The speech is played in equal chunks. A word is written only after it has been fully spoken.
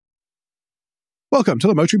Welcome to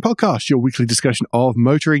the Motoring Podcast, your weekly discussion of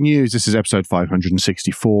motoring news. This is episode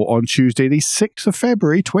 564 on Tuesday, the 6th of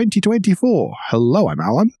February, 2024. Hello, I'm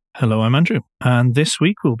Alan. Hello, I'm Andrew. And this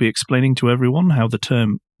week we'll be explaining to everyone how the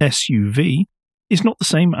term SUV is not the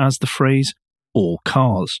same as the phrase all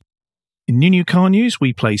cars. In New Car News,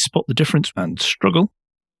 we play Spot the Difference and Struggle.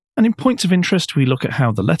 And in Points of Interest, we look at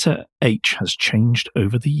how the letter H has changed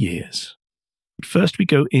over the years. First, we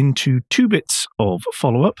go into two bits of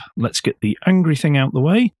follow-up. Let's get the angry thing out the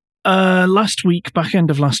way. Last week, back end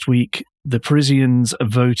of last week, the Parisians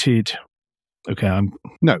voted...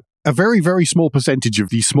 No, a very, very small percentage of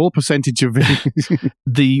the small percentage of...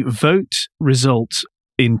 The vote results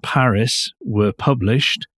in Paris were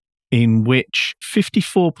published, in which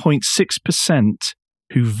 54.6%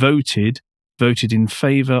 who voted in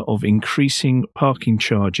favour of increasing parking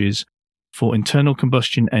charges for internal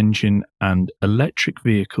combustion engine and electric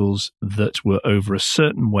vehicles that were over a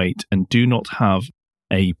certain weight and do not have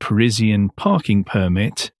a Parisian parking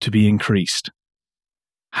permit to be increased.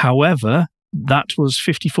 However, that was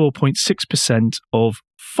 54.6% of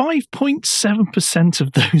 5.7%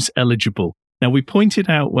 of those eligible. Now, we pointed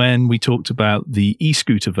out when we talked about the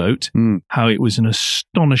e-scooter vote, how it was an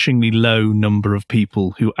astonishingly low number of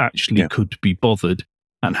people who actually could be bothered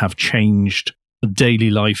and have changed daily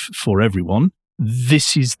life for everyone.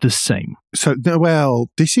 This is the same. So, well,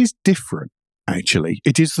 this is different, actually.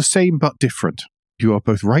 It is the same but different. You are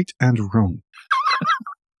both right and wrong.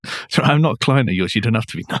 So I'm not a client of yours. You don't have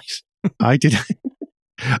to be nice. I did...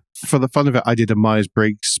 For the fun of it, I did a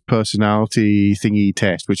Myers-Briggs personality thingy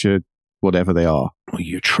test, which are whatever they are. Or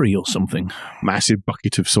you're a tree or something. Massive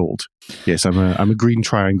bucket of salt. Yes, I'm a green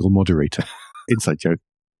triangle moderator. Inside joke.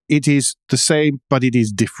 It is the same, but it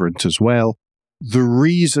is different as well. The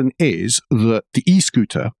reason is that the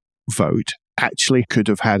e-scooter vote actually could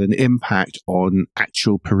have had an impact on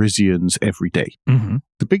actual Parisians every day. Mm-hmm.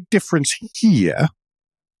 The big difference here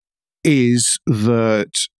is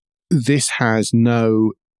that this has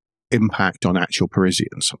no impact on actual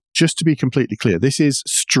Parisians. Just to be completely clear, this is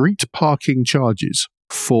street parking charges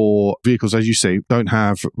for vehicles, as you say, don't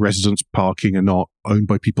have residence parking and not owned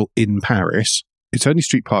by people in Paris. It's only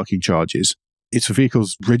street parking charges. It's for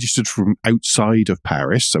vehicles registered from outside of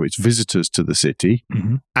Paris, so it's visitors to the city.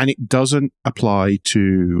 Mm-hmm. And it doesn't apply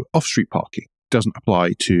to off-street parking. It doesn't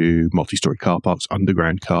apply to multi-story car parks,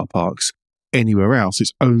 underground car parks, anywhere else.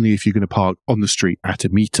 It's only if you're going to park on the street at a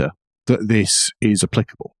meter that this is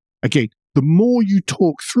applicable. Again, the more you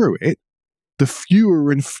talk through it, the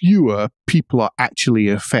fewer and fewer people are actually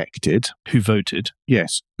affected. Who voted?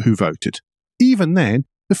 Yes, who voted. Even then,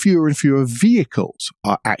 the fewer and fewer vehicles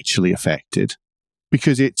are actually affected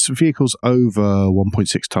because it's vehicles over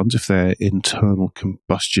 1.6 tons if they're internal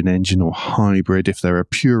combustion engine or hybrid. If they're a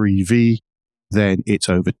pure EV, then it's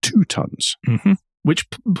over 2 tons. Mm-hmm. Which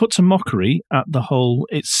puts a mockery at the whole,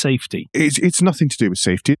 it's safety. It's nothing to do with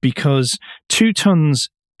safety. Because 2 tons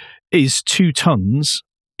is 2 tons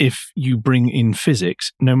if you bring in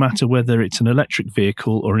physics, no matter whether it's an electric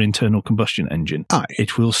vehicle or an internal combustion engine. Aye.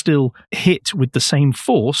 It will still hit with the same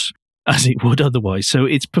force as it would otherwise. So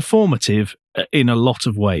it's performative in a lot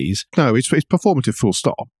of ways. No, it's performative full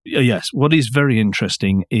stop. Yes. What is very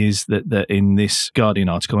interesting is that in this Guardian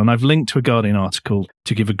article, and I've linked to a Guardian article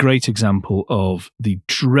to give a great example of the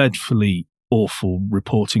dreadfully awful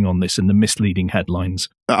reporting on this and the misleading headlines.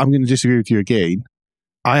 I'm going to disagree with you again.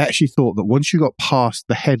 I actually thought that once you got past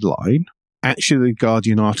the headline, actually the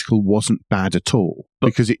Guardian article wasn't bad at all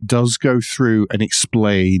because it does go through and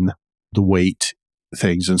explain the weight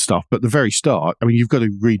things and stuff. But at the very start, I mean, you've got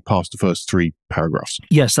to read past the first 3 paragraphs.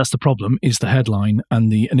 Yes, that's the problem, is the headline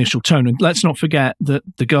and the initial tone. And let's not forget that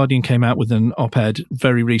the Guardian came out with an op-ed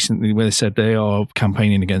very recently where they said they are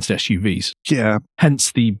campaigning against SUVs. Yeah.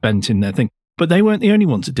 Hence the bent in their thing. But they weren't the only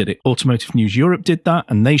ones that did it. Automotive News Europe did that,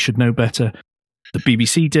 and they should know better. The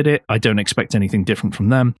BBC did it. I don't expect anything different from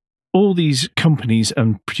them. All these companies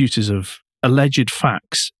and producers of alleged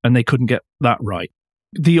facts, and they couldn't get that right.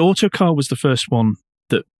 The Autocar was the first one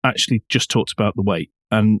that actually just talked about the weight,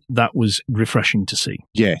 and that was refreshing to see.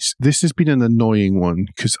 Yes, this has been an annoying one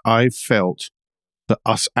because I've felt that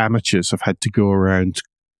us amateurs have had to go around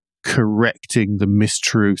correcting the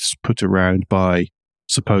mistruths put around by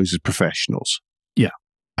supposed professionals. Yeah.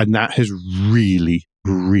 And that has really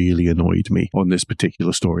annoyed me on this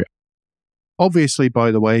particular story. Obviously, by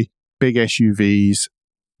the way, big SUVs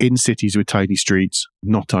in cities with tiny streets,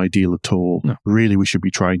 not ideal at all. No. Really, we should be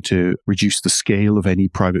trying to reduce the scale of any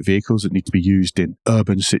private vehicles that need to be used in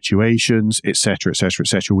urban situations, etc., etc.,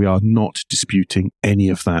 etc. We are not disputing any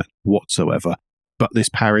of that whatsoever. But this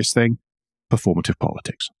Paris thing, performative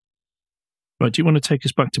politics. Right, do you want to take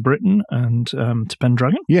us back to Britain and to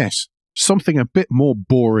Pendragon? Yes. Something a bit more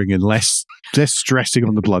boring and less stressing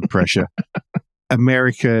on the blood pressure.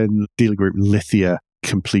 American dealer group Lithia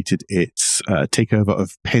completed its takeover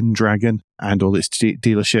of Pendragon and all its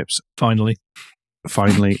dealerships. Finally,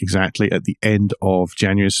 exactly, at the end of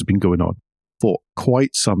January. This has been going on for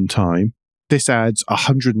quite some time. This adds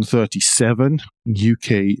 137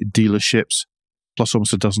 UK dealerships, plus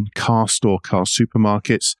almost a dozen car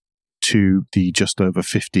supermarkets to the just over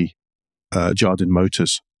 50 Jardine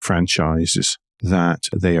Motors franchises that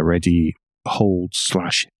they already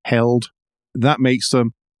hold/held. That makes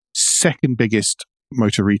them second biggest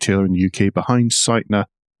motor retailer in the UK behind Sytner,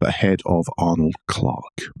 but ahead of Arnold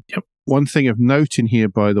Clark. Yep. One thing of note in here,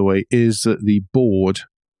 by the way, is that the board,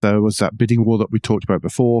 there was that bidding war that we talked about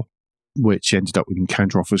before, which ended up with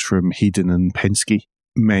counteroffers from Hedon and Penske,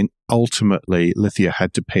 meant ultimately Lithia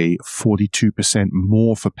had to pay 42%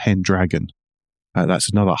 more for Pendragon.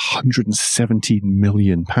 That's another £117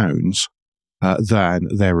 million than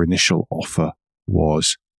their initial offer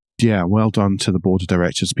was. Yeah, well done to the board of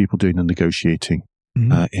directors, people doing the negotiating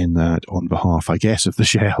in that on behalf, I guess, of the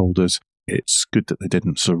shareholders. It's good that they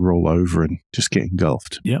didn't sort of roll over and just get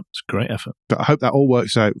engulfed. Yeah, it's a great effort. But I hope that all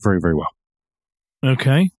works out very, very well.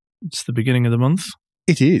 Okay, it's the beginning of the month.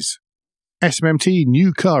 It is. SMMT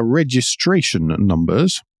new car registration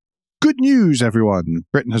numbers. Good news, everyone.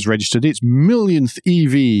 Britain has registered its millionth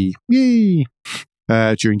EV. Yay!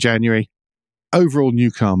 During January. Overall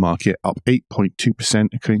new car market up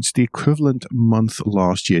 8.2% against the equivalent month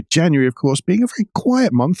last year. January, of course, being a very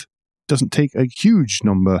quiet month, doesn't take a huge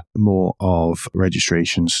number more of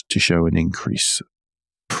registrations to show an increase.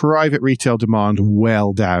 Private retail demand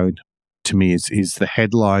well down, to me, is the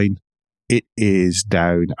headline. It is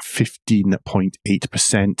down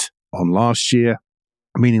 15.8% on last year,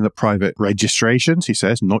 meaning that private registrations, he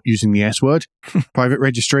says, not using the S word, private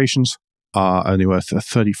registrations are only worth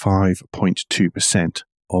 35.2%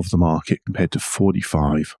 of the market compared to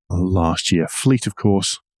 45% last year. Fleet, of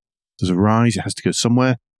course, there's a rise. It has to go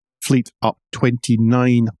somewhere. Fleet up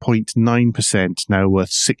 29.9%, now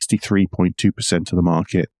worth 63.2% of the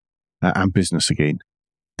market. And business again,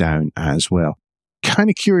 down as well. Kind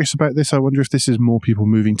of curious about this. I wonder if this is more people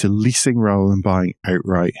moving to leasing rather than buying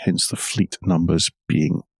outright, hence the fleet numbers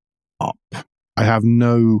being up. I have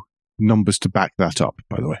no numbers to back that up,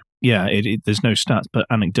 by the way. Yeah, there's no stats, but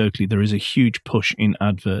anecdotally, there is a huge push in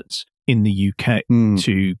adverts in the UK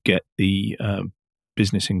to get the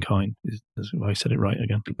business in kind. Have I said it right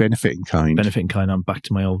again? Benefit in kind. Benefit in kind. I'm back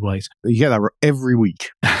to my old ways. You get that every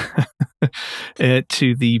week.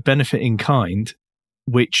 To the benefit in kind,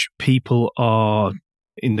 which people are,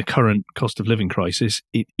 in the current cost of living crisis,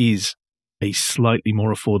 it is a slightly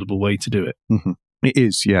more affordable way to do it. Mm-hmm. It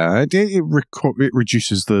is, yeah. It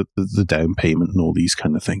reduces the down payment and all these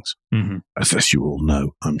kind of things, as you all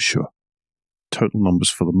know, I'm sure. Total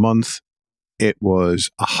numbers for the month, it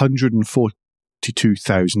was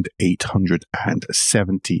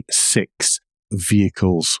 142,876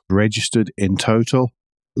 vehicles registered in total.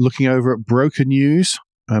 Looking over at Broker News,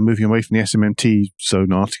 moving away from the SMMT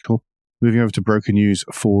zone article, moving over to Broker News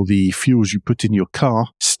for the fuels you put in your car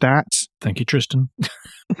stats. Thank you, Tristan.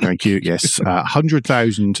 Thank you. Yes,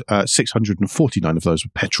 100,649 of those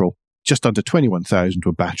were petrol. Just under 21,000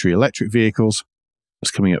 were battery electric vehicles.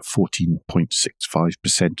 That's coming at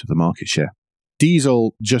 14.65% of the market share.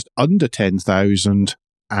 Diesel just under 10,000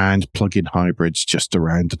 and plug-in hybrids just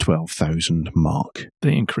around the 12,000 mark.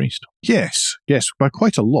 They increased. Yes, by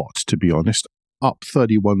quite a lot, to be honest. Up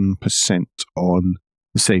 31% on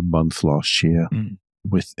the same month last year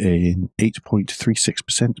with an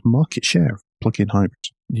 8.36% market share of plug-in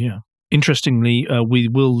hybrids. Yeah. Interestingly, we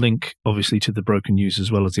will link, obviously, to the Broker News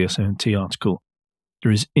as well as the SMMT article.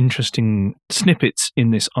 There is interesting snippets in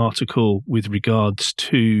this article with regards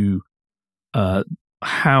to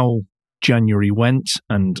how January went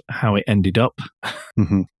and how it ended up.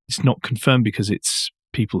 Mm-hmm. It's not confirmed because it's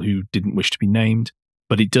people who didn't wish to be named,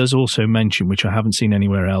 but it does also mention, which I haven't seen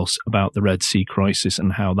anywhere else, about the Red Sea crisis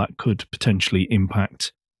and how that could potentially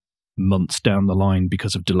impact months down the line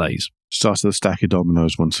because of delays. Starts the stack of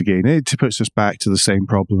dominoes once again. It puts us back to the same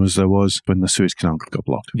problem as there was when the Suez Canal got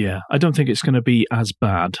blocked. Yeah, I don't think it's going to be as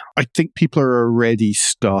bad. I think people are already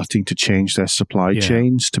starting to change their supply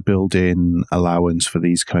chains to build in allowance for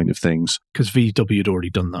these kind of things. Because VW had already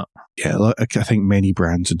done that. Yeah, I think many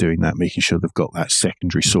brands are doing that, making sure they've got that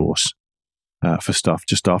secondary source for stuff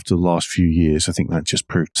just after the last few years. I think that just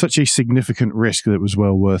proved such a significant risk that it was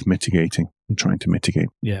well worth mitigating and trying to mitigate.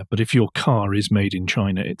 Yeah, but if your car is made in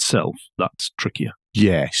China itself, that's trickier.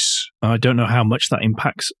 Yes. I don't know how much that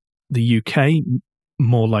impacts the UK.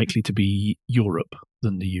 more likely to be Europe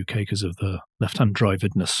than the UK because of the left-hand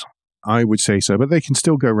drivedness. I would say so, but they can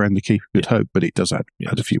still go around the Cape of Good Hope, but it does add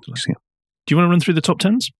a few weeks. Yeah. Do you want to run through the top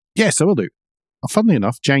 10s? Yes, I will do. Funnily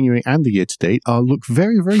enough, January and the year-to-date look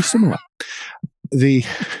very, very similar.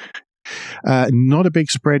 Not a big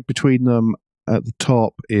spread between them. At the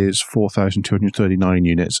top is 4,239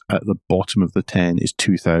 units. At the bottom of the 10 is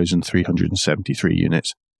 2,373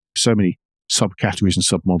 units. So many subcategories and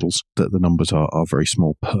submodels that the numbers are very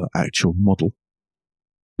small per actual model.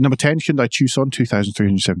 Number 10, Hyundai Tucson,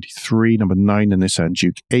 2,373. Number 9, the Nissan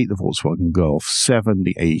Juke. 8, the Volkswagen Golf. 7,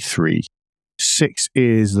 the A3. 6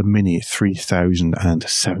 is the Mini,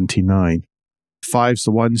 3,079. 5's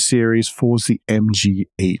the 1 Series. 4's the MG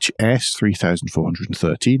HS,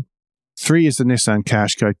 3,413. 3 is the Nissan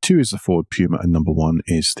Qashqai. 2 is the Ford Puma. And number 1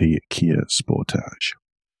 is the Kia Sportage.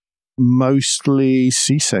 Mostly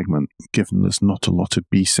C segment, given there's not a lot of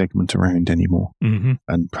B segment around anymore, and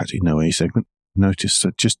practically no A segment. Notice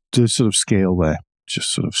that just the sort of scale there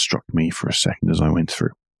just sort of struck me for a second as I went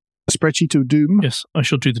through. A spreadsheet of doom. Yes, I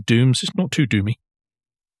shall do the dooms. It's not too doomy.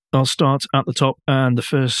 I'll start at the top, and the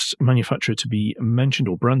first manufacturer to be mentioned,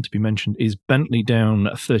 or brand to be mentioned, is Bentley, down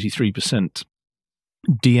 33%.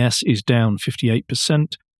 DS is down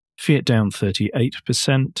 58%. Fiat down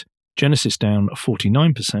 38%. Genesis down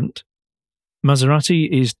 49%. Maserati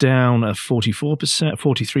is down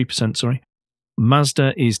 43%, sorry.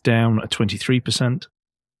 Mazda is down 23%.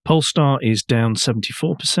 Polestar is down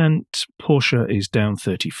 74%. Porsche is down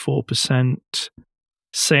 34%.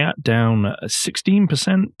 Seat down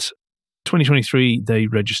 16%. 2023, they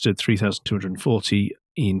registered 3,240.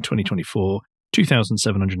 In 2024,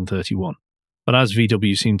 2,731. But as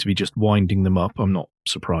VW seem to be just winding them up, I'm not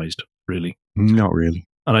surprised, really. Not really.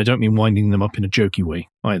 And I don't mean winding them up in a jokey way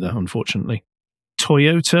either, unfortunately.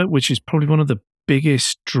 Toyota, which is probably one of the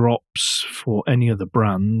biggest drops for any of the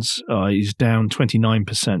brands, is down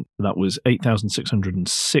 29%. That was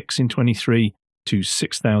 8,606 in 23 to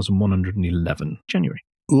 6,111 January.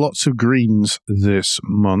 Lots of greens this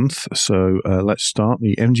month. So let's start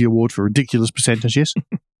the MG Award for ridiculous percentages.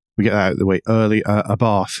 We get that out of the way early.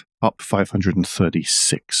 Abarth up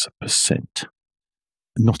 536%.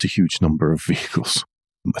 Not a huge number of vehicles.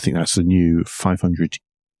 I think that's the new 500,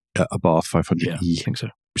 Abarth 500E. Yeah, I think so.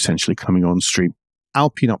 Essentially coming on stream.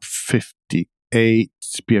 Alpine up 58,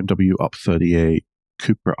 BMW up 38,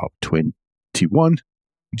 Cupra up 21,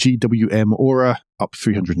 GWM Aura up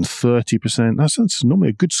 330%. That's normally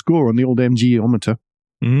a good score on the old MG-ometer.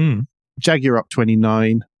 Jaguar up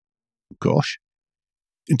 29. Gosh.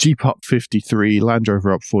 Jeep up 53, Land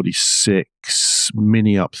Rover up 46,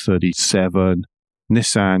 Mini up 37,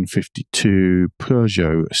 Nissan 52,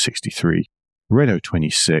 Peugeot 63, Renault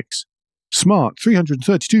 26, Smart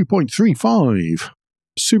 332.35,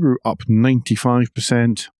 Subaru up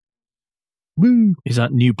 95%. Woo! Is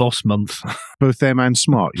that new boss month? Both them and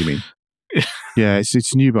Smart, you mean? Yeah,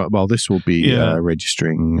 it's new, but well, this will be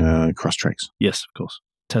registering Crosstreks. Yes, of course.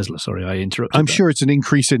 Tesla, sorry, I interrupted. I'm sure it's an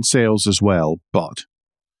increase in sales as well, but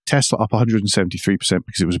Tesla up 173%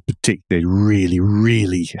 because it was they really,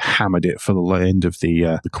 really hammered it for the end of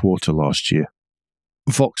the quarter last year.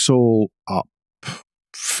 Vauxhall up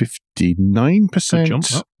 59%. Jump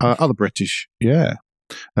up. Other British, yeah.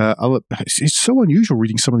 It's so unusual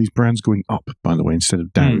reading some of these brands going up, by the way, instead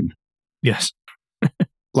of down. Yes.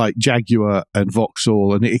 Like Jaguar and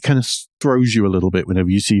Vauxhall, and it kind of throws you a little bit whenever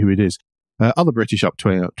you see who it is. Other British up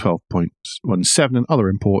 12.17, and other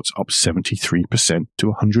imports up 73% to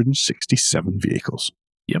 167 vehicles.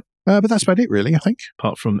 Yep. But that's about it, really, I think.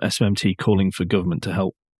 Apart from SMMT calling for government to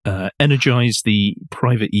help energize the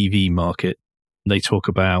private EV market, they talk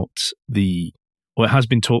about it has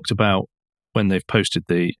been talked about when they've posted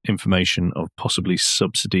the information of possibly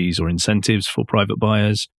subsidies or incentives for private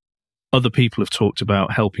buyers. Other people have talked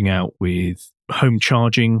about helping out with home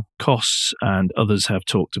charging costs, and others have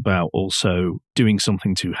talked about also doing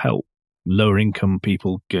something to help lower income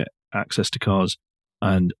people get access to cars.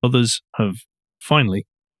 And others have finally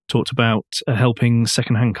talked about helping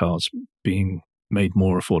second-hand cars being made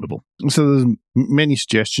more affordable. So there's many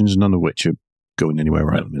suggestions, none of which are going anywhere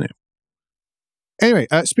right at the minute. Anyway,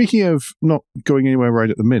 speaking of not going anywhere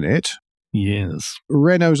right at the minute, yes,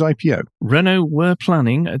 Renault's IPO. Renault were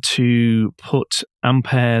planning to put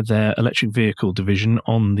Ampere, their electric vehicle division,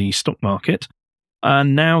 on the stock market,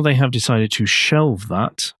 and now they have decided to shelve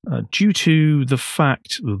that due to the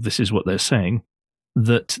fact, this is what they're saying,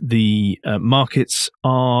 that the markets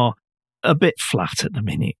are a bit flat at the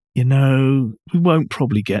minute. You know, we won't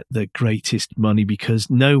probably get the greatest money because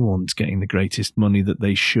no one's getting the greatest money that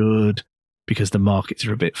they should, because the markets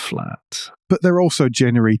are a bit flat. But they're also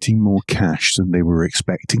generating more cash than they were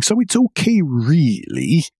expecting. So it's okay,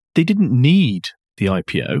 really. They didn't need the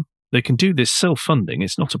IPO. They can do this self-funding.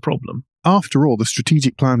 It's not a problem. After all, the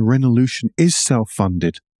strategic plan Renaulution is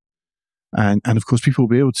self-funded. And of course, people will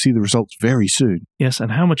be able to see the results very soon. Yes,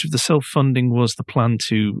 and how much of the self-funding was the plan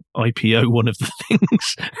to IPO one of the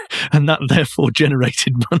things, and that therefore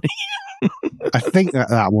generated money? I think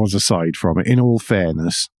that was aside from it, in all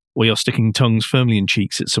fairness. We are sticking tongues firmly in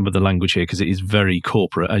cheeks at some of the language here because it is very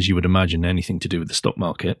corporate, as you would imagine, anything to do with the stock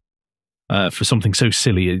market. For something so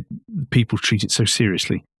silly, people treat it so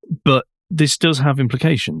seriously. But this does have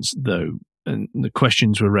implications, though. And the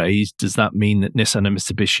questions were raised. Does that mean that Nissan and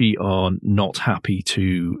Mitsubishi are not happy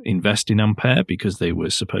to invest in Ampere because they were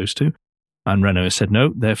supposed to? And Renault has said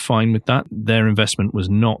no, they're fine with that. Their investment was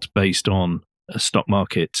not based on a stock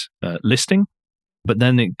market listing. But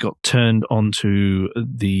then it got turned onto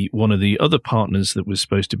one of the other partners that was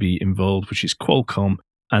supposed to be involved, which is Qualcomm.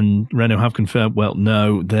 And Renault have confirmed, well,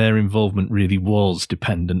 no, their involvement really was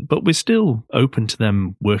dependent, but we're still open to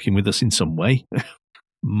them working with us in some way.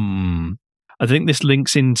 I think this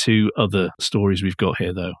links into other stories we've got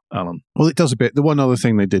here, though, Alan. Well, it does a bit. The one other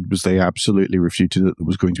thing they did was they absolutely refuted that there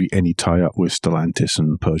was going to be any tie-up with Stellantis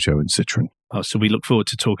and Peugeot and Citroën. Oh, so we look forward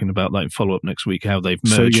to talking about that in follow-up next week, how they've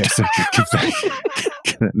merged. So, yes,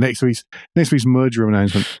 next week's merger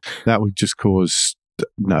announcement, that would just cause...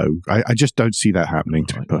 No, I just don't see that happening,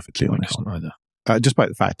 to be perfectly honest. I can't either. Despite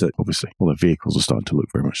the fact that, obviously, all the vehicles are starting to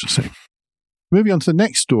look very much the same. Moving on to the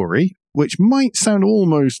next story, which might sound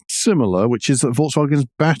almost similar, which is that Volkswagen's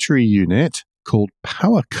battery unit, called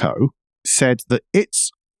PowerCo, said that its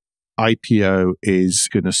IPO is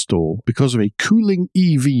going to stall because of a cooling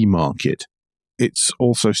EV market. It's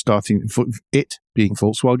also starting, it being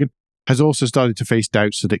Volkswagen, has also started to face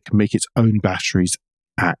doubts that it can make its own batteries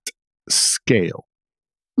at scale.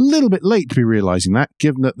 A little bit late to be realizing that,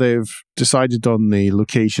 given that they've decided on the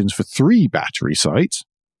locations for 3 battery sites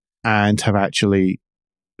and have actually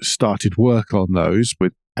started work on those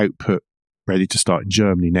with output ready to start in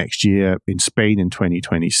Germany next year, in Spain in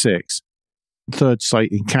 2026. The 3rd site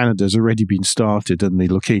in Canada has already been started, and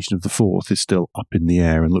the location of the 4th is still up in the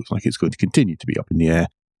air and looks like it's going to continue to be up in the air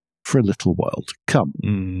for a little while to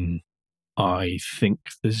come. I think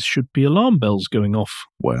there should be alarm bells going off.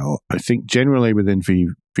 Well, I think generally within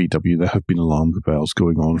VW there have been alarm bells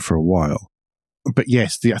going on for a while. But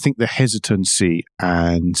yes, I think the hesitancy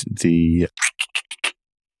and the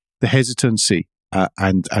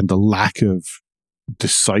lack of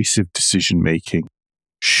decisive decision making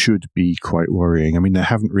should be quite worrying. I mean, there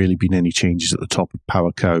haven't really been any changes at the top of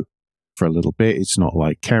PowerCo for a little bit. It's not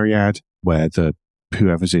like Cariad, where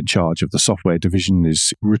whoever's in charge of the software division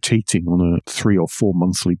is rotating on a 3 or 4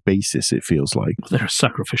 monthly basis, it feels like. They're a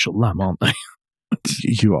sacrificial lamb, aren't they?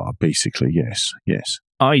 You are, basically, yes.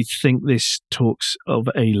 I think this talks of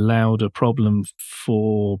a louder problem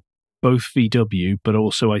for both VW, but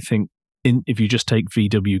also I think if you just take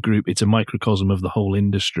VW Group, it's a microcosm of the whole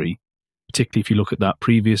industry, particularly if you look at that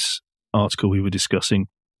previous article we were discussing,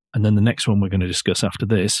 and then the next one we're going to discuss after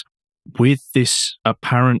this. With this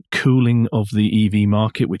apparent cooling of the EV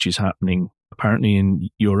market, which is happening apparently in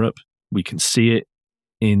Europe, we can see it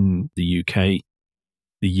in the UK.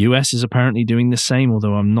 The US is apparently doing the same,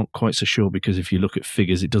 although I'm not quite so sure because if you look at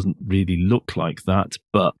figures, it doesn't really look like that.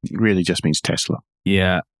 But it really just means Tesla.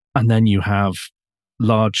 Yeah. And then you have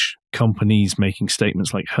large companies making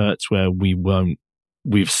statements like Hertz, where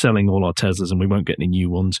we're selling all our Teslas and we won't get any new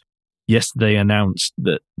ones. Yesterday announced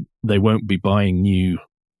that they won't be buying new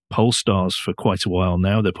Polestars for quite a while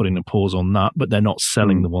now. They're putting a pause on that, but they're not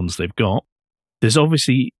selling the ones they've got. There's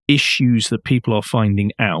obviously issues that people are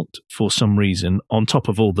finding out for some reason, on top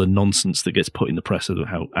of all the nonsense that gets put in the press of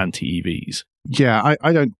how anti-EVs. Yeah,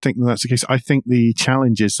 I don't think that's the case. I think the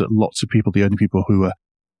challenge is that lots of people, the only people who are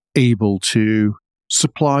able to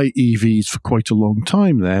supply EVs for quite a long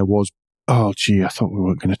time there was, I thought we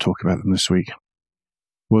weren't going to talk about them this week,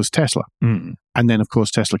 was Tesla. And then, of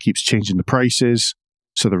course, Tesla keeps changing the prices.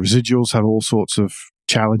 So the residuals have all sorts of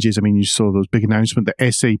challenges. I mean, you saw those big announcement,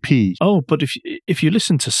 the SAP. Oh, but if you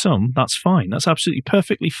listen to some, that's fine. That's absolutely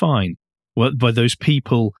perfectly fine. By those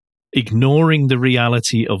people ignoring the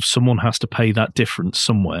reality of someone has to pay that difference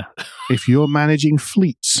somewhere. If you're managing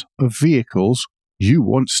fleets of vehicles, you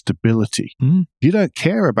want stability. You don't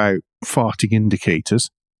care about farting indicators.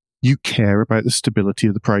 You care about the stability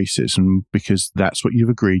of the prices, and because that's what you've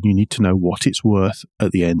agreed, you need to know what it's worth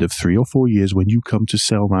at the end of 3 or 4 years when you come to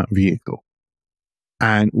sell that vehicle.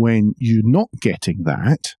 And when you're not getting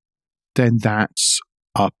that, then that's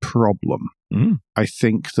a problem. I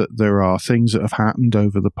think that there are things that have happened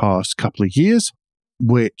over the past couple of years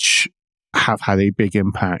which have had a big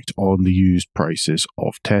impact on the used prices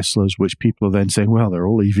of Teslas, which people are then saying, well, they're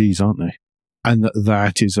all EVs, aren't they? And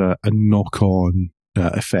that is a knock-on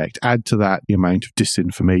effect. Add to that the amount of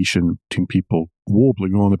disinformation between people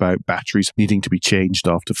warbling on about batteries needing to be changed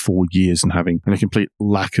after 4 years and having a complete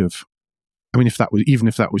lack of, if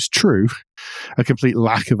that was true, a complete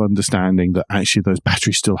lack of understanding that actually those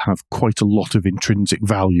batteries still have quite a lot of intrinsic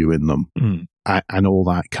value in them and all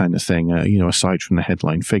that kind of thing, aside from the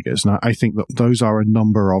headline figures. And I think that those are a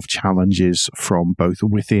number of challenges from both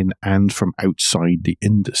within and from outside the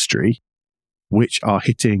industry, which are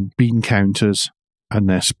hitting bean counters and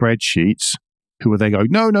their spreadsheets, who are they going,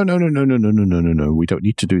 no, we don't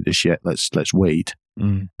need to do this yet. Let's wait.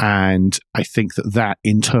 And I think that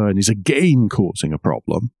in turn is again causing a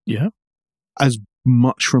problem. Yeah. As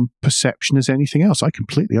much from perception as anything else. I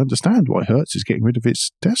completely understand why Hertz is getting rid of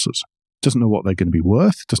its Teslas. Doesn't know what they're going to be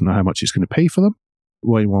worth, doesn't know how much it's going to pay for them,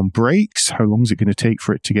 when one breaks, how long is it going to take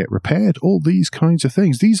for it to get repaired, all these kinds of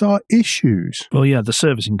things. These are issues. Well, yeah, the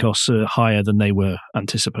servicing costs are higher than they were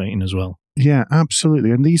anticipating as well. Yeah,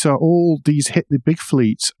 absolutely. And these hit the big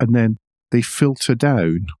fleets and then they filter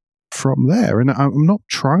down from there. And I'm not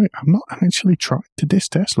actually trying to diss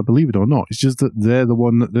Tesla, believe it or not. It's just that they're the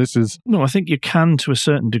one that this is. No, I think you can to a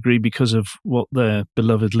certain degree because of what their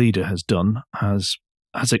beloved leader has done, has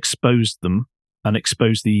exposed them and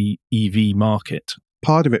exposed the EV market.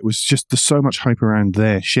 Part of it was just there's so much hype around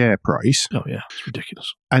their share price. Oh, yeah, it's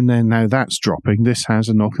ridiculous. And then now that's dropping. This has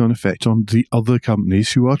a knock-on effect on the other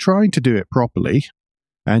companies who are trying to do it properly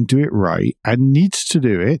and do it right and needs to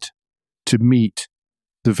do it to meet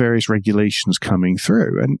the various regulations coming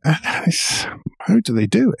through. And how do they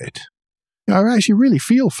do it? I actually really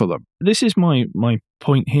feel for them. This is my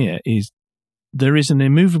point here, is there is an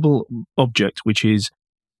immovable object, which is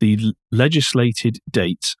the legislated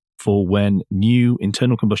dates for when new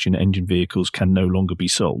internal combustion engine vehicles can no longer be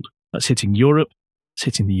sold. That's hitting Europe, it's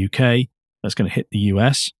hitting the UK, that's going to hit the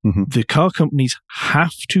US. Mm-hmm. The car companies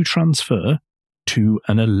have to transfer to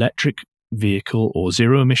an electric vehicle or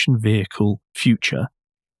zero-emission vehicle future.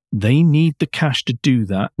 They need the cash to do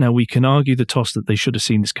that. Now, we can argue the toss that they should have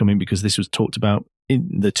seen this coming because this was talked about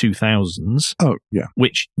in the 2000s. Oh, yeah.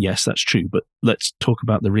 Which, yes, that's true, but let's talk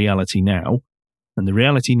about the reality now. And the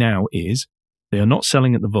reality now is they are not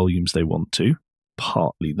selling at the volumes they want to.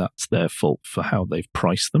 Partly that's their fault for how they've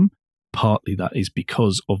priced them. Partly that is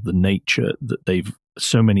because of the nature that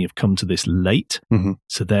so many have come to this late. Mm-hmm.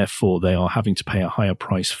 So therefore they are having to pay a higher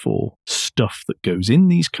price for stuff that goes in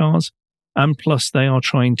these cars. And plus they are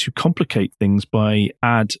trying to complicate things by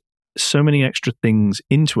add so many extra things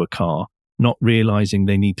into a car, not realizing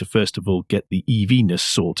they need to first of all get the EV-ness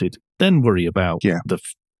sorted, then worry about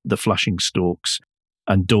the flashing stalks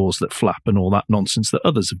and doors that flap and all that nonsense that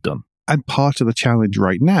others have done. And part of the challenge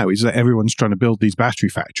right now is that everyone's trying to build these battery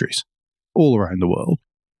factories all around the world.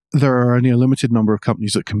 There are only a limited number of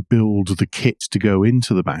companies that can build the kit to go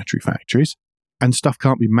into the battery factories, and stuff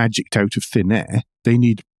can't be magicked out of thin air. They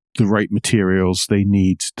need the right materials. They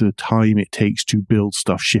need the time it takes to build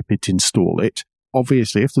stuff, ship it, install it.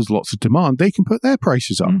 Obviously, if there's lots of demand, they can put their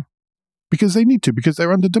prices up. Because they need to, because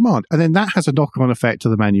they're under demand. And then that has a knock-on effect to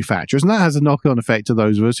the manufacturers, and that has a knock-on effect to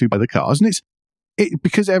those of us who buy the cars. And it's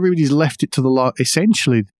because everybody's left it to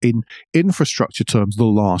essentially in infrastructure terms, the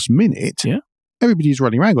last minute. Yeah. Everybody's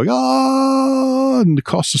running around going, and the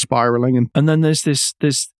costs are spiraling. And then there's this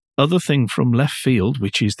other thing from left field,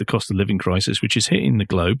 which is the cost of living crisis, which is hitting the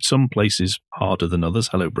globe. Some places harder than others.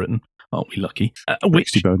 Hello, Britain. Aren't we lucky?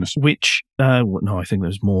 Which bonus. No, I think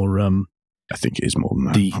there's more. I think it is more than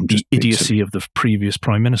that. The idiocy of the previous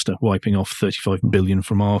Prime Minister wiping off 35 billion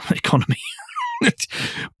from our economy.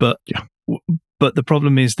 But the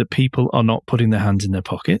problem is that people are not putting their hands in their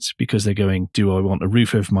pockets because they're going, do I want a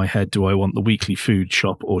roof over my head? Do I want the weekly food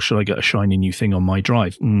shop? Or should I get a shiny new thing on my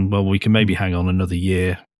drive? Well, we can maybe hang on another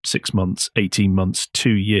year, 6 months, 18 months, 2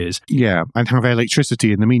 years. Yeah, and have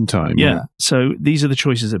electricity in the meantime. Yeah, right? So these are the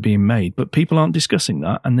choices that are being made. But people aren't discussing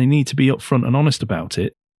that, and they need to be upfront and honest about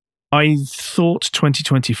it. I thought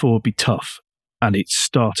 2024 would be tough, and it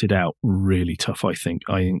started out really tough, I think.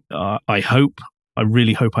 I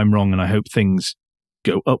really hope I'm wrong, and I hope things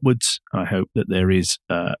go upwards. I hope that there is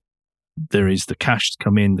the cash to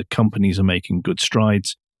come in, the companies are making good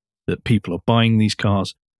strides, that people are buying these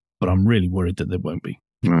cars, but I'm really worried that there won't be.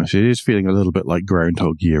 So it is feeling a little bit like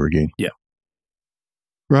Groundhog Year again. Yeah.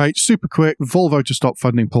 Right, super quick. Volvo to stop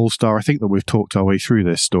funding Polestar. I think that we've talked our way through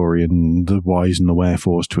this story and the whys and the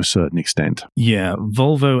wherefores to a certain extent. Yeah,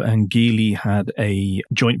 Volvo and Geely had a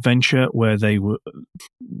joint venture where they were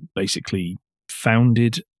basically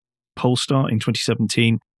founded Polestar in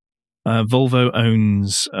 2017. Volvo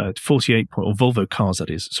owns Volvo Cars, that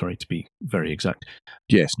is, sorry, to be very exact.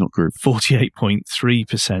 Yes, not group.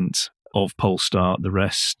 48.3% of Polestar. The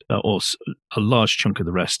rest, or a large chunk of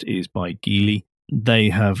the rest, is by Geely. They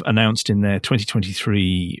have announced in their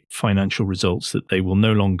 2023 financial results that they will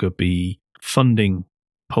no longer be funding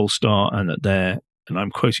Polestar and that and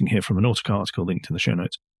I'm quoting here from an Autocar article linked in the show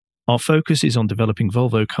notes, our focus is on developing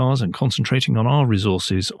Volvo cars and concentrating on our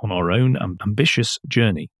resources on our own ambitious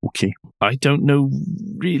journey. Okay. I don't know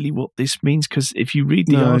really what this means, because if you read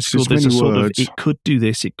the article, there's a sort of, it could do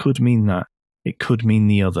this, it could mean that, it could mean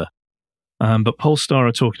the other. But Polestar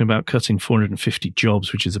are talking about cutting 450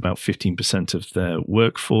 jobs, which is about 15% of their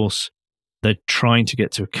workforce. They're trying to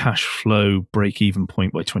get to a cash flow break-even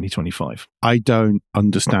point by 2025. I don't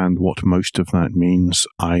understand what most of that means.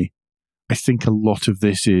 I think a lot of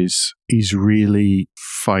this is really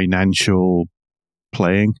financial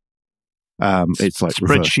playing. It's like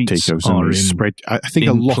spreadsheets takeovers. I think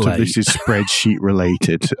a lot of this is spreadsheet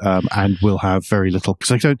related, and will have very little,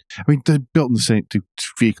 because they're built in the same. The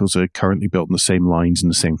vehicles are currently built in the same lines in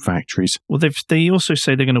the same factories. Well, they also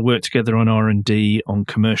say they're going to work together on R&D, on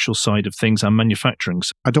commercial side of things, and manufacturing.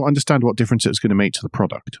 I don't understand what difference it's going to make to the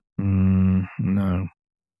product. No,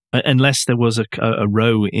 unless there was a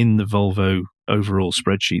row in the Volvo overall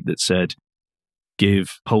spreadsheet that said,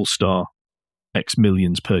 "Give Polestar X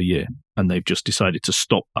millions per year," and they've just decided to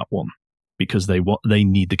stop that one because they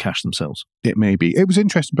need the cash themselves. It may be. It was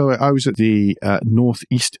interesting, by the way. I was at the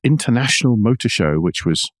Northeast International Motor Show, which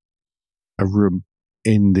was a room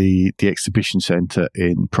in the exhibition centre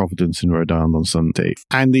in Providence in Rhode Island on Sunday.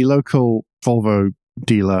 And the local Volvo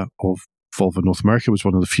dealer of Volvo North America was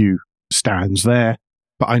one of the few stands there.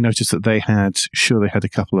 But I noticed that they had a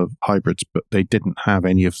couple of hybrids, but they didn't have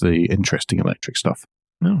any of the interesting electric stuff.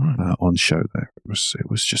 Oh, right. On show there. It was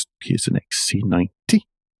just, here's an XC90,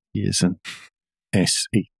 here's an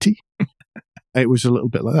S80. It was a little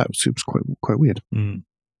bit like that. It was quite weird.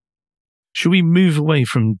 Should we move away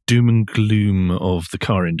from doom and gloom of the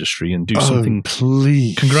car industry and do something?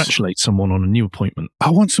 Please. Congratulate someone on a new appointment.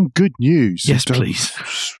 I want some good news. Yes, please.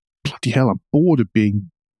 Bloody hell, I'm bored of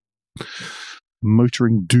being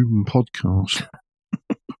motoring doom podcast.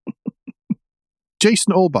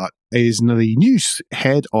 Jason Albert is the new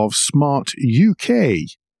head of Smart UK.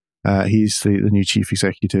 He's the new chief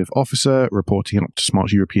executive officer, reporting up to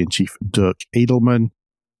Smart European chief Dirk Edelman.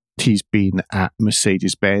 He's been at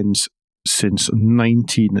Mercedes-Benz since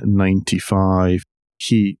 1995.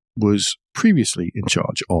 He was previously in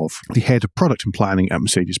charge of the head of product and planning at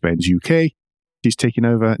Mercedes-Benz UK. He's taken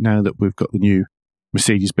over now that we've got the new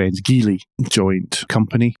Mercedes-Benz Geely joint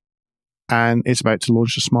company, and it's about to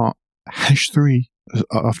launch the Smart Hash3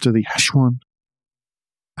 after the Hash1.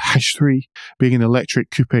 Hash3 being an electric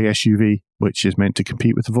coupe SUV, which is meant to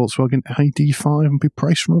compete with the Volkswagen ID.5 and be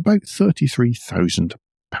priced from about £33,000.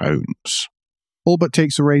 Albert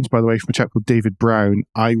takes the reins, by the way, from a chap called David Brown.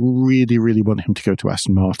 I really, really want him to go to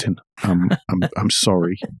Aston Martin. I'm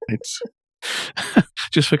sorry. It's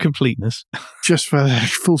just for completeness. Just for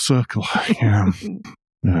full circle. Yeah.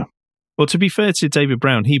 Well, to be fair to David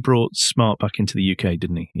Brown, he brought Smart back into the UK,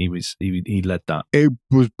 didn't he? He led that. It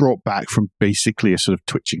was brought back from basically a sort of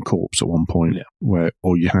twitching corpse at one point, where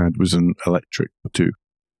all you had was an electric or two,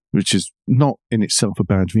 which is not in itself a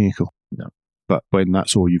bad vehicle. No. But when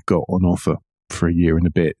that's all you've got on offer for a year and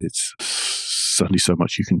a bit, it's certainly so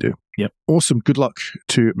much you can do. Yep. Awesome. Good luck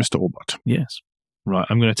to Mr. Albert. Yes. Right.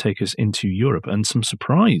 I'm going to take us into Europe and some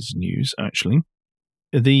surprise news, actually.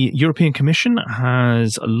 The European Commission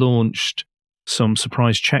has launched some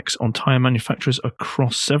surprise checks on tyre manufacturers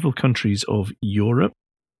across several countries of Europe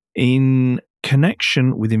in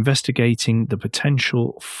connection with investigating the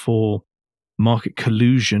potential for market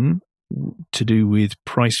collusion to do with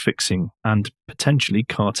price fixing and potentially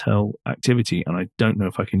cartel activity. And I don't know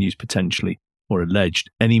if I can use potentially or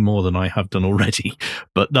alleged any more than I have done already,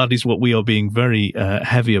 but that is what we are being very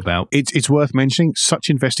heavy about. It's worth mentioning such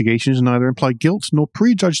investigations neither imply guilt nor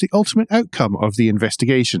prejudge the ultimate outcome of the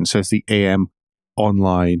investigation, says the AM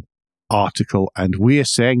Online article, and we are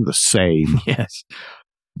saying the same. Yes.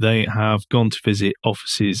 They have gone to visit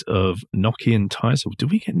offices of Nokian Tyres. Do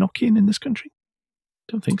we get Nokian in this country?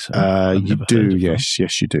 I don't think so. You do, yes, you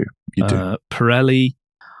do. You do. Pirelli,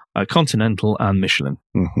 Continental and Michelin.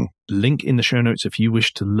 Mm-hmm. Link in the show notes if you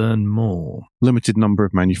wish to learn more. Limited number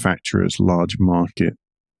of manufacturers, large market.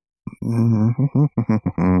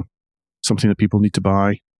 Something that people need to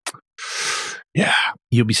buy. Yeah.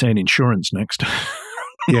 You'll be saying insurance next.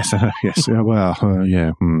 Yes.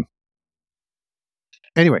 Yeah.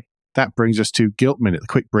 Anyway, that brings us to Guilt Minute, the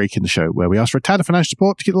quick break in the show where we ask for a tad of financial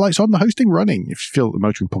support to keep the lights on, the hosting running. If you feel that the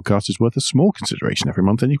Motoring Podcast is worth a small consideration every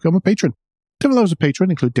month, then you become a patron. Different levels of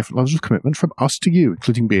patron include different levels of commitment from us to you,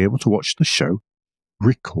 including being able to watch the show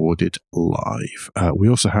recorded live. We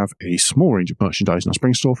also have a small range of merchandise in our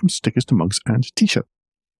spring store, from stickers to mugs and t-shirts.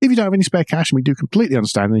 If you don't have any spare cash, and we do completely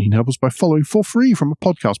understand, then you can help us by following for free from a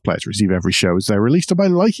podcast player to receive every show as they're released, or by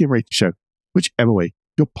liking and rating the show, whichever way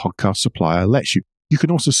your podcast supplier lets you. You can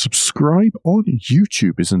also subscribe on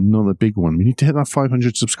YouTube is another big one. We need to hit that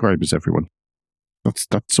 500 subscribers, everyone.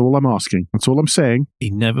 That's all I'm asking. That's all I'm saying. He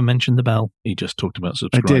never mentioned the bell. He just talked about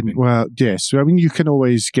subscribing. I didn't. Well, yes. I mean, you can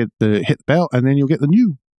always hit the bell, and then you'll get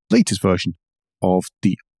the latest version of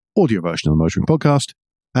the audio version of the Motoring Podcast.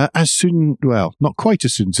 As soon, well, not quite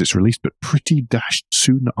as soon as it's released, but pretty dashed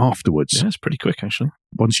soon afterwards. Yeah, it's pretty quick, actually.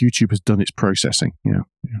 Once YouTube has done its processing. Yeah.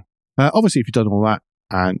 Obviously, if you've done all that,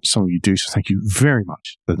 and some of you do, so thank you very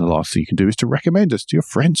much, then the last thing you can do is to recommend us to your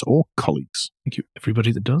friends or colleagues. Thank you,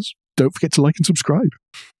 everybody that does. Don't forget to like and subscribe.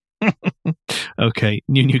 Okay,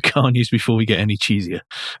 new car news before we get any cheesier.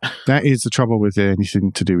 That is the trouble with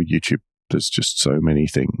anything to do with YouTube. There's just so many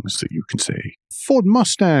things that you can say. Ford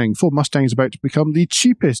Mustang. Ford Mustang is about to become the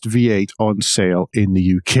cheapest V8 on sale in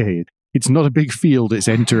the UK. It's not a big field it's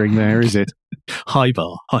entering there, is it? High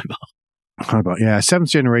bar. Yeah, 7th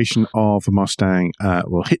generation of a Mustang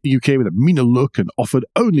will hit the UK with a meaner look and offered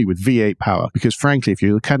only with V8 power. Because frankly, if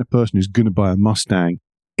you're the kind of person who's going to buy a Mustang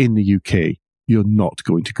in the UK, you're not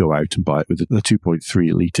going to go out and buy it with the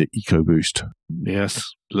 2.3 litre EcoBoost.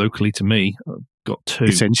 Yes, locally to me, I've got two.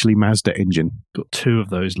 Essentially Mazda engine. Got two of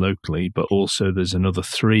those locally, but also there's another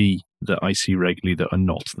three that I see regularly that are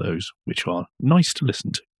not those, which are nice to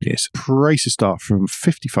listen to. Yes, prices start from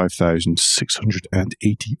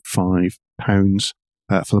 £55,685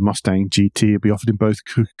 for the Mustang GT. It'll be offered in both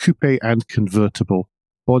coupe and convertible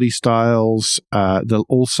body styles. There'll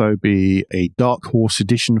also be a Dark Horse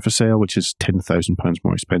edition for sale, which is £10,000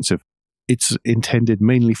 more expensive. It's intended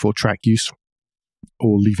mainly for track use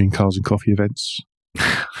or leaving cars and coffee events.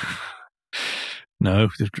 No,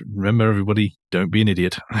 remember everybody, don't be an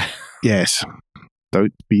idiot. Yes,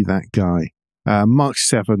 don't be that guy. Mark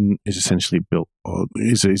 7 is essentially a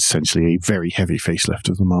very heavy facelift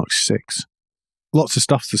of the Mark 6. Lots of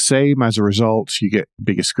stuff's the same. As a result, you get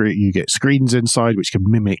bigger screen. You get screens inside which can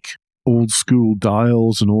mimic old school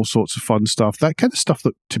dials and all sorts of fun stuff. That kind of stuff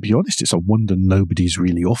that, to be honest, it's a wonder nobody's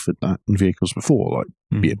really offered that in vehicles before. Like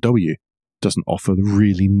BMW doesn't offer the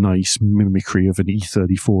really nice mimicry of an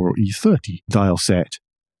E34 or E30 dial set.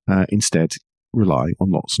 Instead, rely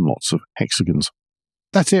on lots and lots of hexagons.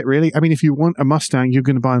 That's it, really. I mean, if you want a Mustang, you're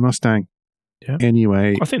going to buy a Mustang. Yeah.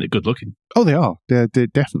 Anyway. I think they're good looking. Oh, they are. They're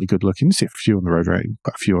definitely good looking. There's quite a few on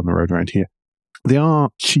the road around here. They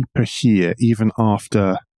are cheaper here, even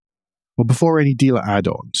after, well, before any dealer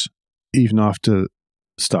add-ons, even after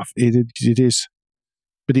stuff. It is,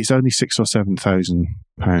 but it's only £6,000 or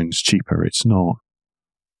 £7,000 cheaper. It's not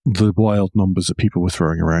the wild numbers that people were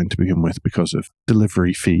throwing around to begin with because of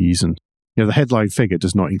delivery fees and. The headline figure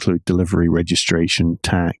does not include delivery, registration,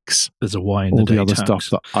 tax. There's a Y in all the day other tax.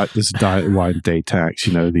 stuff. There's a Y in the day tax.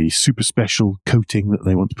 The super special coating that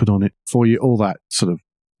they want to put on it for you. All that sort of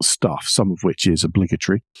stuff, some of which is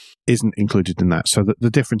obligatory, isn't included in that. So the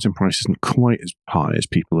difference in price isn't quite as high as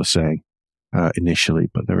people are saying initially,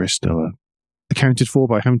 but there is still accounted for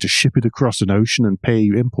by having to ship it across an ocean and pay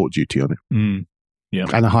import duty on it. Yeah,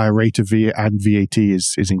 and a higher rate of VAT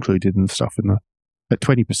is included in the stuff in the. At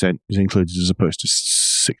 20% is included as opposed to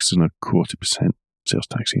 6.25% sales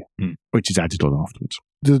tax here, which is added on afterwards.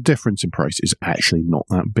 The difference in price is actually not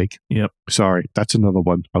that big. Yep. Sorry, that's another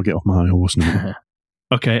one. I'll get off my high horse now.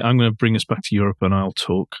 Okay, I'm going to bring us back to Europe and I'll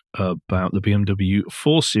talk about the BMW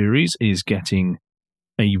 4 Series is getting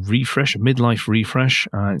a refresh, a midlife refresh.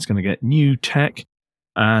 It's going to get new tech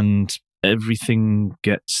and everything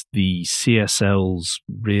gets the CSL's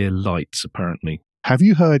rear lights, apparently. Have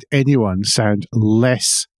you heard anyone sound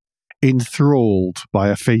less enthralled by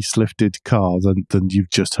a facelifted car than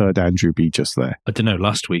you've just heard Andrew be just there? I don't know.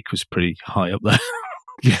 Last week was pretty high up there.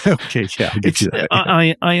 Yeah, okay, yeah, I'll give you that.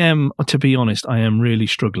 I am, to be honest, I am really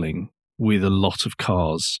struggling with a lot of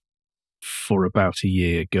cars for about a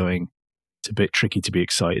year going, it's a bit tricky to be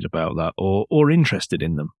excited about that or interested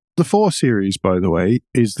in them. The 4 Series, by the way,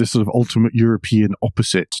 is the sort of ultimate European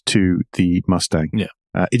opposite to the Mustang. Yeah.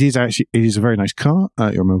 It is a very nice car.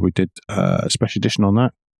 You remember we did a special edition on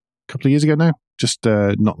that a couple of years ago now, just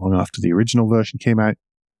not long after the original version came out.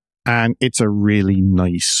 And it's a really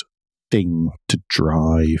nice thing to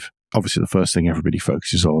drive. Obviously, the first thing everybody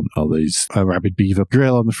focuses on is a Rabid Beaver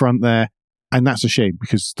grill on the front there. And that's a shame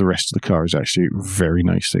because the rest of the car is actually a very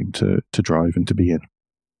nice thing to drive and to be in.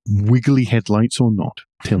 Wiggly headlights or not,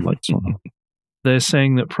 tail lights or not. They're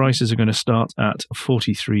saying that prices are going to start at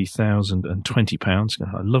 £43,020.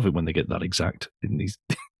 I love it when they get that exact in these.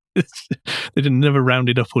 They didn't never round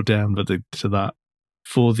it up or down, but to that.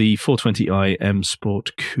 For the 420i M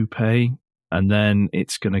Sport Coupe, and then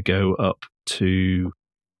it's going to go up to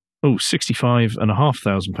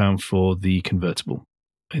 £65,500 for the convertible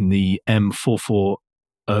in the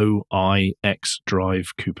M440i X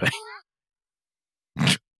Drive Coupe.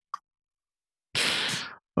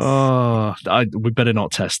 We better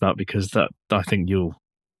not test that because I think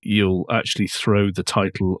you'll actually throw the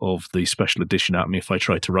title of the special edition at me if I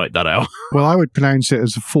try to write that out. Well, I would pronounce it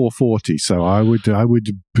as a 440, so I would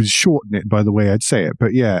shorten it by the way I'd say it.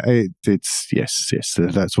 But yeah, it's yes.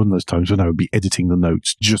 That's one of those times when I would be editing the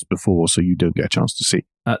notes just before, so you don't get a chance to see.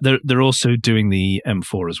 They're also doing the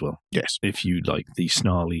M4 as well. Yes, if you like the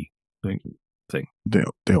snarly thing. They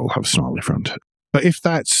all have snarly front. But if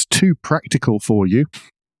that's too practical for you,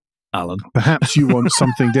 Alan, perhaps you want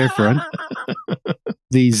something different.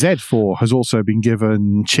 The Z4 has also been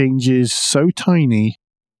given changes so tiny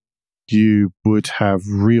you would have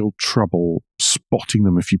real trouble spotting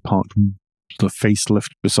them if you parked the facelift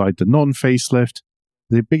beside the non-facelift.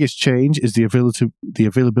 The biggest change is the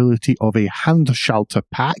availability of a Handschalter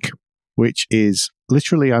pack, which is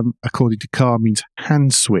literally, according to car, means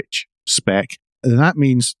hand switch spec. And that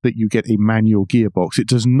means that you get a manual gearbox. It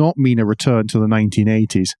does not mean a return to the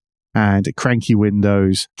 1980s. And cranky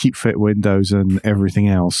windows, keep fit windows, and everything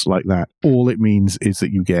else like that. All it means is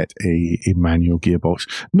that you get a manual gearbox.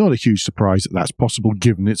 Not a huge surprise that that's possible,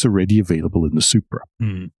 given it's already available in the Supra.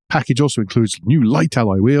 Package also includes new light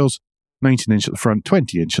alloy wheels, 19-inch at the front,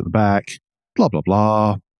 20-inch at the back, blah, blah,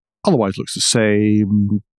 blah. Otherwise looks the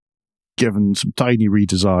same. Given some tiny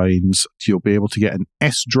redesigns, you'll be able to get an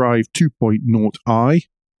S-Drive 2.0i,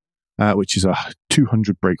 which is a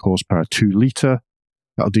 200 brake horsepower 2-litre.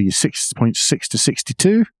 That'll do you 6.6 to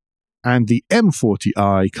 62. And the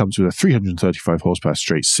M40i comes with a 335 horsepower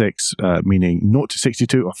straight 6, meaning 0 to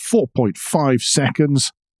 62 of 4.5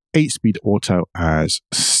 seconds. 8-speed auto as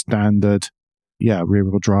standard. Yeah,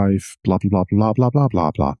 rear-wheel drive, blah, blah, blah, blah, blah,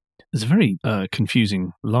 blah, blah. There's a very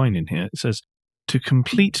confusing line in here. It says, to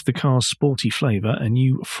complete the car's sporty flavour, a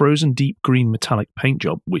new frozen deep green metallic paint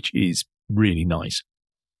job, which is really nice,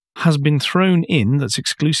 has been thrown in that's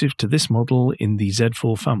exclusive to this model in the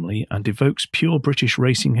Z4 family and evokes pure British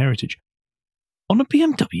racing heritage. On a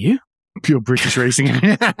BMW? Pure British racing.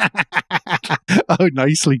 Oh,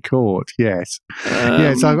 nicely caught. Yes.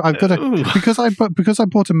 Yes, I've got because I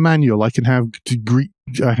bought a manual, I can have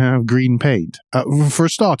green paint. For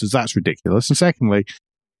starters, that's ridiculous. And secondly,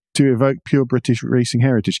 to evoke pure British racing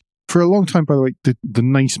heritage. For a long time, by the way, the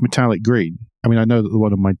nice metallic green. I mean, I know that the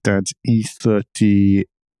one of my dad's E38,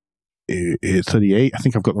 I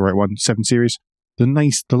think I've got the right one, 7 Series. The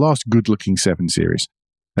last good-looking 7 Series.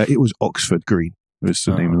 It was Oxford green. Was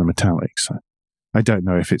the name of the metallic. So I don't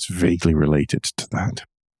know if it's vaguely related to that.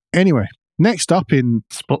 Anyway, next up in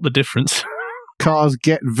spot the difference. Cars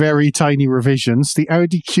get very tiny revisions. The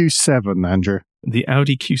Audi Q7, Andrew. The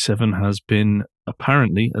Audi Q7 has been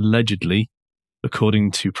allegedly,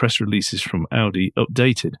 according to press releases from Audi,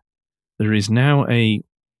 updated. There is now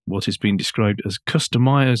what is being described as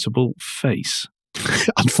customizable face.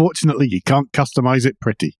 Unfortunately, you can't customize it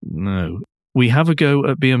pretty. No. We have a go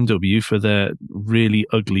at BMW for their really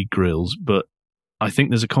ugly grills, but I think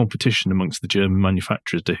there's a competition amongst the German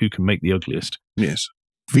manufacturers to who can make the ugliest. Yes.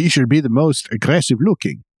 We should be the most aggressive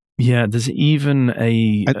looking. Yeah, there's even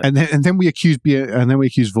a... And then we accuse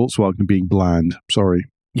Volkswagen of being bland. Sorry.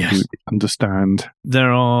 Yes. We understand.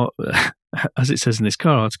 There are, as it says in this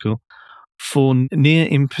car article, 4 near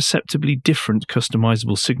imperceptibly different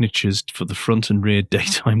customizable signatures for the front and rear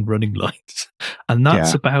daytime running lights. And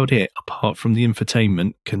that's about it, apart from the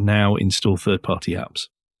infotainment can now install third-party apps.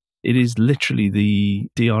 It is literally the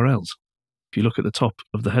DRLs. If you look at the top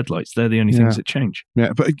of the headlights, they're the only things that change.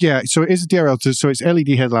 Yeah, so it is a DRL. So it's LED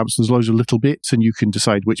headlamps. There's loads of little bits, and you can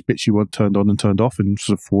decide which bits you want turned on and turned off in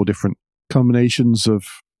sort of 4 different combinations of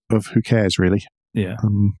who cares, really. Yeah.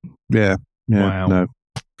 Wow. No.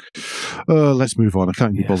 Let's move on. I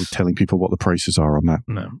can't be bothered telling people what the prices are on that.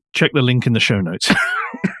 No. Check the link in the show notes.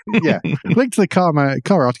 Yeah. Link to the car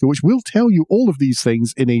article, which will tell you all of these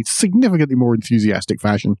things in a significantly more enthusiastic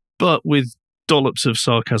fashion. But with dollops of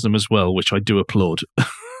sarcasm as well, which I do applaud.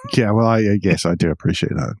 Yeah, well, I guess I do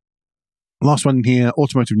appreciate that. Last one here,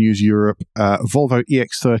 Automotive News Europe. Volvo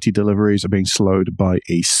EX30 deliveries are being slowed by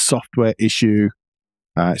a software issue.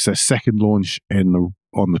 It's their second launch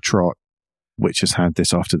on the trot, which has had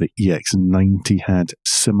this after the EX90 had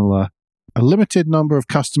similar. A limited number of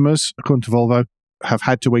customers, according to Volvo, have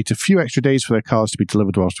had to wait a few extra days for their cars to be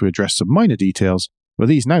delivered whilst we address some minor details. With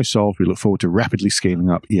these now solved, we look forward to rapidly scaling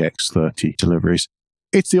up EX30 deliveries.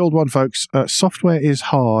 It's the old one, folks. Software is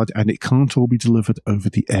hard and it can't all be delivered over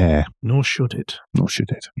the air. Nor should it. Nor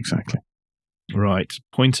should it, exactly. Right,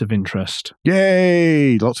 points of interest.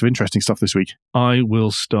 Yay! Lots of interesting stuff this week. I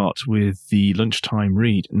will start with the lunchtime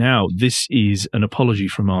read. Now, this is an apology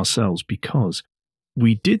from ourselves because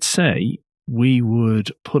we did say we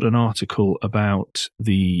would put an article about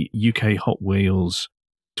the UK Hot Wheels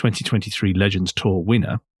 2023 Legends Tour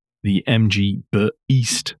winner, the MG Burt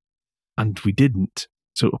East, and we didn't.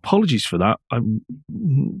 So apologies for that. I'm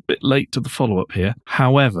a bit late to the follow-up here.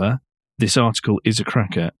 However, this article is a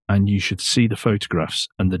cracker, and you should see the photographs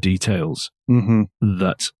and the details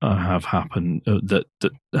that have happened, that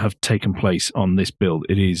have taken place on this build.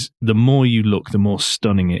 It is, the more you look, the more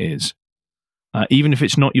stunning it is. Even if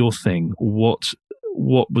it's not your thing, what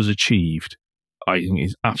was achieved, I think,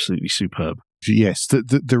 is absolutely superb. Yes,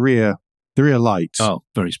 the rear lights. Oh,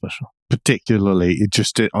 very special. Particularly, it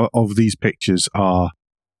just of these pictures are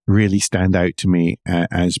really stand out to me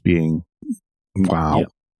as being wow. Yep.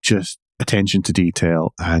 Just attention to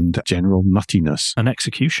detail and general nuttiness and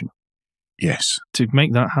execution. Yes, to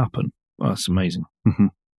make that happen, that's amazing.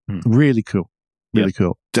 Really cool. Really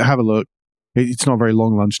cool. To have a look. It's not a very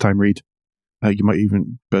long lunchtime read. You might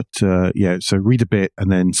even, but so read a bit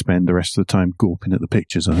and then spend the rest of the time gawping at the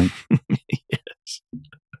pictures, I think. Yes.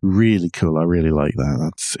 Really cool. I really like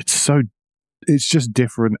that. It's just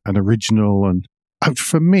different and original. And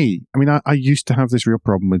for me, I mean, I used to have this real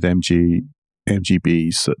problem with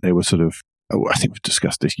MGBs that they were sort of, I think we've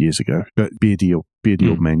discussed this years ago, but beardy old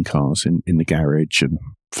men cars in the garage and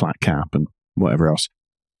flat cap and whatever else.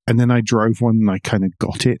 And then I drove one and I kind of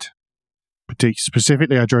got it.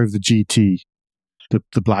 Specifically, I drove the GT,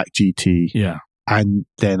 the black GT. Yeah. And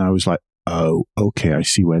then I was like, oh, okay, I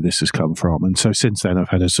see where this has come from. And so since then, I've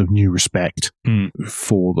had a sort of new respect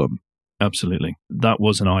for them. Absolutely. That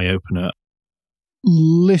was an eye-opener.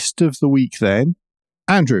 List of the week then.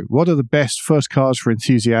 Andrew, what are the best first cars for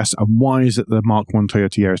enthusiasts and why is it the Mark I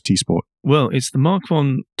Toyota Yaris T-Sport? Well, it's the Mark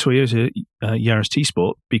I Toyota Yaris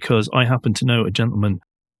T-Sport because I happen to know a gentleman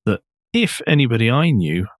that if anybody I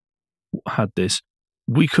knew had this,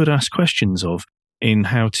 we could ask questions of in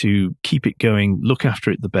how to keep it going, look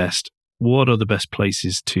after it the best, what are the best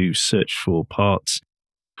places to search for parts,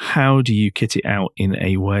 how do you kit it out in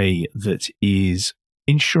a way that is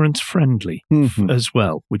insurance friendly as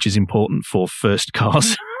well, which is important for first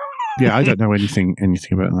cars. Yeah, I don't know anything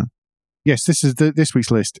about that. Yes, this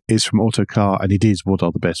week's list is from Autocar, and it is what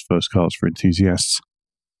are the best first cars for enthusiasts.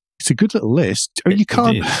 It's a good little list. I mean, you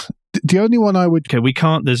can't. The only one I would. Okay, we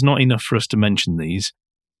can't. There's not enough for us to mention these,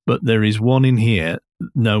 but there is one in here.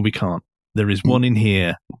 No, we can't. There is one in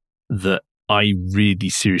here that I really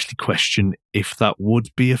seriously question if that would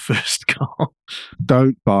be a first car.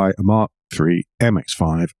 Don't buy a Mark III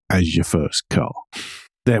MX-5 as your first car.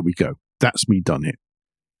 There we go. That's me done it.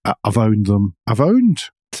 I've owned them. I've owned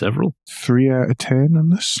several. 3 out of 10 on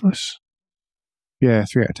this list. Yeah,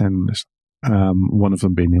 3 out of 10 on this. One of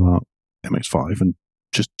them being the Mark MX-5, and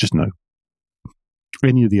just no.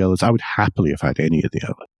 Any of the others, I would happily have had any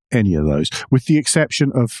of those, with the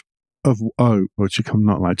exception of which I'm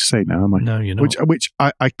not allowed to say now, am I? No, you're not. Which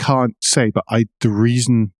I can't say, but the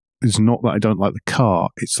reason is not that I don't like the car;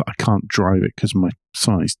 it's that I can't drive it because my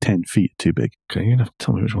size 10 feet too big. Okay, you're gonna have to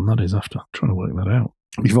tell me which one that is after. I'm trying to work that out.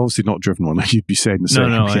 You've obviously not driven one. You'd be saying the same.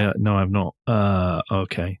 No, I've not.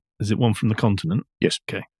 Okay, is it one from the continent? Yes.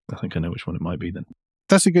 Okay, I think I know which one it might be then.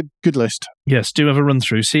 That's a good list. Yes, do have a run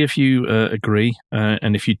through. See if you agree,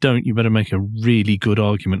 and if you don't, you better make a really good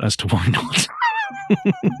argument as to why not.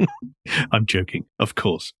 I'm joking, of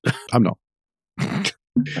course. I'm not.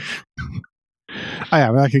 I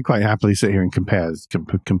am. I can quite happily sit here and compare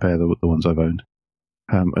the ones I've owned.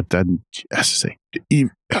 And as I say,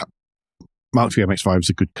 Mark III MX-5 is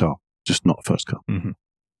a good car, just not a first car. Mm-hmm.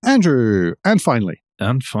 Andrew, and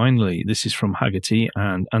finally, this is from Haggerty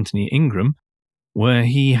and Anthony Ingram, where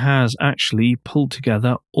he has actually pulled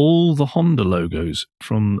together all the Honda logos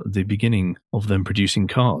from the beginning of them producing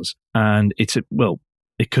cars. And it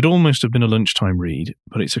could almost have been a lunchtime read,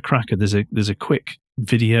 but it's a cracker. There's a quick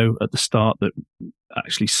video at the start that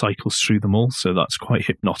actually cycles through them all, so that's quite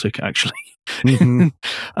hypnotic, actually.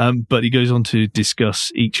 Mm-hmm. But he goes on to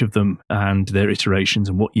discuss each of them and their iterations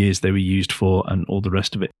and what years they were used for and all the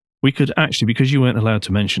rest of it. We could actually, because you weren't allowed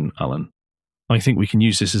to mention Alan, I think we can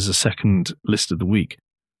use this as a second list of the week.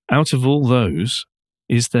 Out of all those,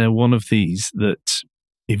 is there one of these that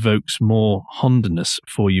evokes more Honda-ness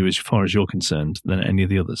for you as far as you're concerned than any of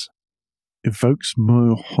the others? Evokes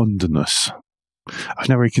more Honda-ness. I've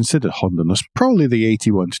never really considered Honda-ness. Probably the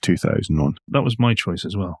 81 to 2001. That was my choice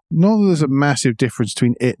as well. Not that there's a massive difference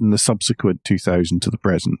between it and the subsequent 2000 to the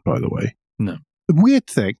present, by the way. No. The weird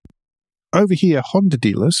thing, over here, Honda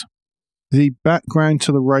dealers, the background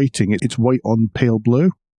to the writing, it's white on pale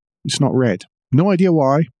blue. It's not red. No idea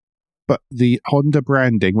why, but the Honda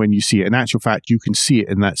branding, when you see it, in actual fact, you can see it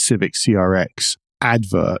in that Civic CRX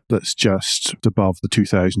advert that's just above the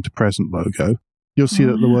 2000 to present logo. You'll see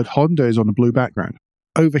that the word Honda is on a blue background.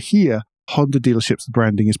 Over here, Honda dealerships, the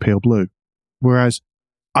branding is pale blue. Whereas,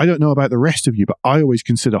 I don't know about the rest of you, but I always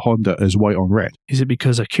consider Honda as white on red. Is it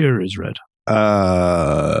because Acura is red?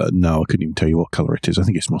 No, I couldn't even tell you what color it is. I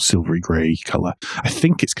think it's more silvery grey color. I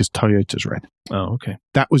think it's because Toyota's red. Oh, okay.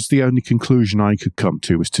 That was the only conclusion I could come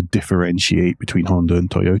to, was to differentiate between Honda and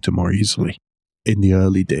Toyota more easily in the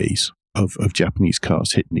early days of Japanese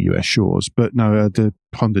cars hitting the US shores. But no, the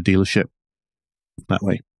Honda dealership that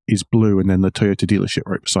way is blue, and then the Toyota dealership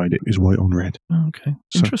right beside it is white on red. Oh, okay.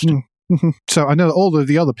 Interesting. So I know all of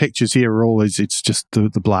the other pictures here are all, it's just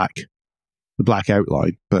the black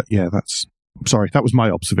outline. But yeah, that was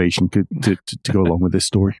my observation to go along with this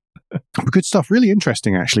story. But good stuff. Really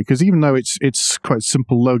interesting, actually, because even though it's quite a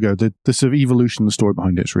simple logo, the sort of evolution, the story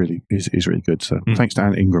behind it is really good. So thanks to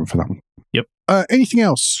Anna Ingram for that one. Yep. Anything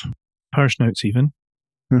else? Parish notes, even.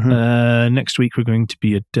 Next week, we're going to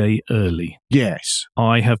be a day early. Yes.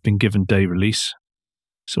 I have been given day release,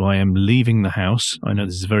 so I am leaving the house. I know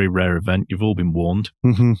this is a very rare event. You've all been warned.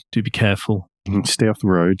 Mm-hmm. Do be careful. Stay off the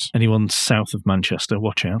roads. Anyone south of Manchester,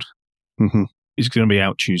 watch out. Mm-hmm. It's going to be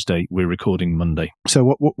out Tuesday. We're recording Monday.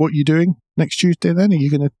 So what are you doing next Tuesday then?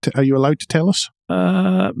 Are you allowed to tell us?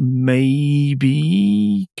 Maybe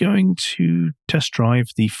going to test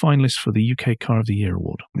drive the finalists for the UK Car of the Year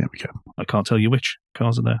award. There we go. I can't tell you which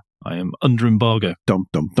cars are there. I am under embargo. Dum,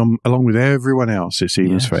 along with everyone else, it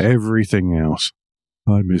seems, for everything else.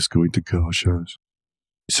 I miss going to car shows.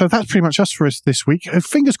 So that's pretty much us for us this week.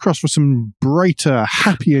 Fingers crossed for some brighter,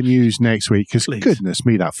 happier news next week, because goodness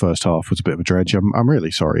me, that first half was a bit of a dredge. I'm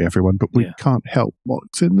really sorry, everyone, but we can't help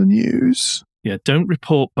what's in the news. Yeah, don't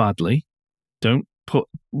report badly. Don't put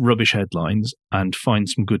rubbish headlines, and find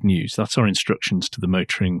some good news. That's our instructions to the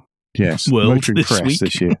motoring world motoring this press week.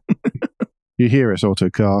 This year. You hear us,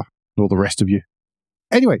 Autocar, all the rest of you.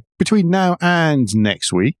 Anyway, between now and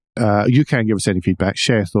next week, you can give us any feedback,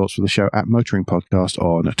 share your thoughts for the show at Motoring Podcast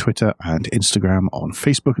on Twitter and Instagram, on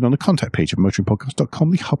Facebook, and on the contact page of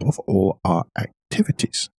motoringpodcast.com, the hub of all our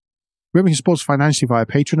activities. Remember, you can support us financially via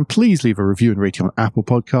Patreon, and please leave a review and rating on Apple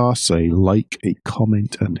Podcasts, a like, a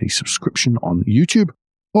comment, and a subscription on YouTube,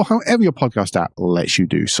 or however your podcast app lets you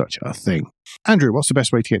do such a thing. Andrew, what's the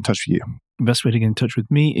best way to get in touch with you? The best way to get in touch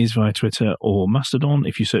with me is via Twitter or Mastodon.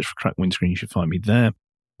 If you search for Crack Windscreen, you should find me there.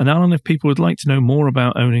 And Alan, if people would like to know more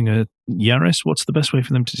about owning a Yaris, what's the best way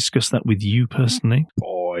for them to discuss that with you personally?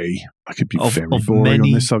 Boy, I could be very boring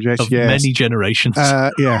on this subject. Many generations.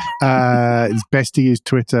 It's best to use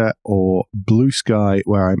Twitter or Blue Sky,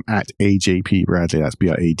 where I'm at AJP Bradley. That's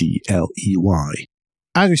Bradley.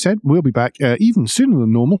 As we said, we'll be back even sooner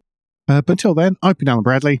than normal. But until then, I've been Alan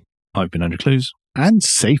Bradley. I've been Andrew Clues. And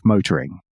safe motoring.